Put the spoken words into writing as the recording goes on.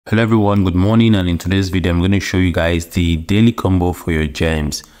Hello everyone, good morning, and in today's video I'm going to show you guys the daily combo for your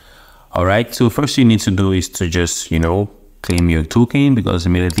gems. Alright, so first you need to do is to just claim your token, because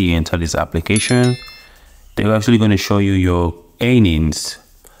immediately you enter this application they're actually going to show you your earnings.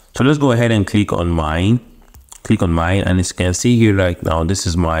 So let's go ahead and click on mine, and as you can see here right now, this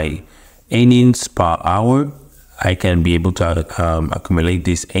is my earnings per hour. I can be able to accumulate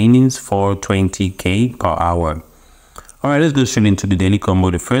these earnings for 20k per hour. Alright, let's go straight into the daily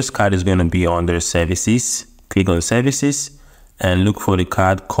combo. The first card is going to be under services. Click on services and look for the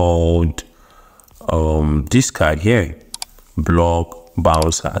card called this card here, block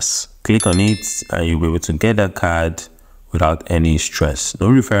bouncers. Click on it and you'll be able to get that card without any stress. No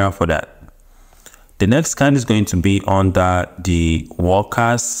referral for that. The next card is going to be under the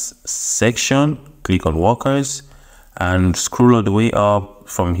workers section. Click on workers and scroll all the way up.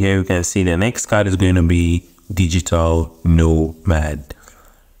 From here you can see the next card is going to be digital nomad.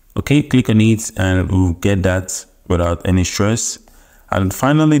 Okay, click on it and we'll get that without any stress. And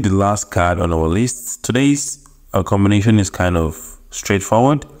finally, the last card on our list. Today's combination is kind of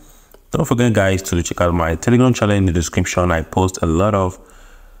straightforward. Don't forget guys to check out my Telegram channel in the description. I post a lot of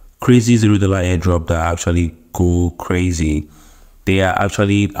crazy $0 airdrop that actually go crazy. They are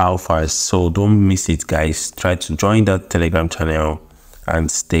actually alphas, so don't miss it guys. Try to join that Telegram channel and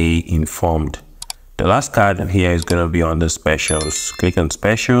stay informed. The last card here is going to be under specials. Click on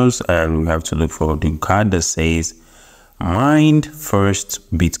specials and we have to look for the card that says mined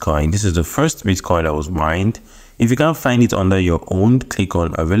first Bitcoin. This is the first Bitcoin that was mined. If you can't find it under your own, click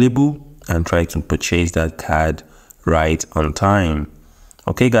on available and try to purchase that card right on time.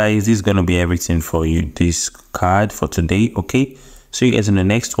 Okay guys, this is going to be everything for you, this card for today. Okay, see you guys in the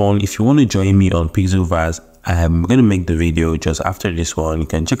next one. If you want to join me on Pixelverse, I am going to make the video just after this one. You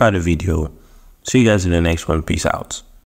can check out the video. See you guys in the next one. Peace out.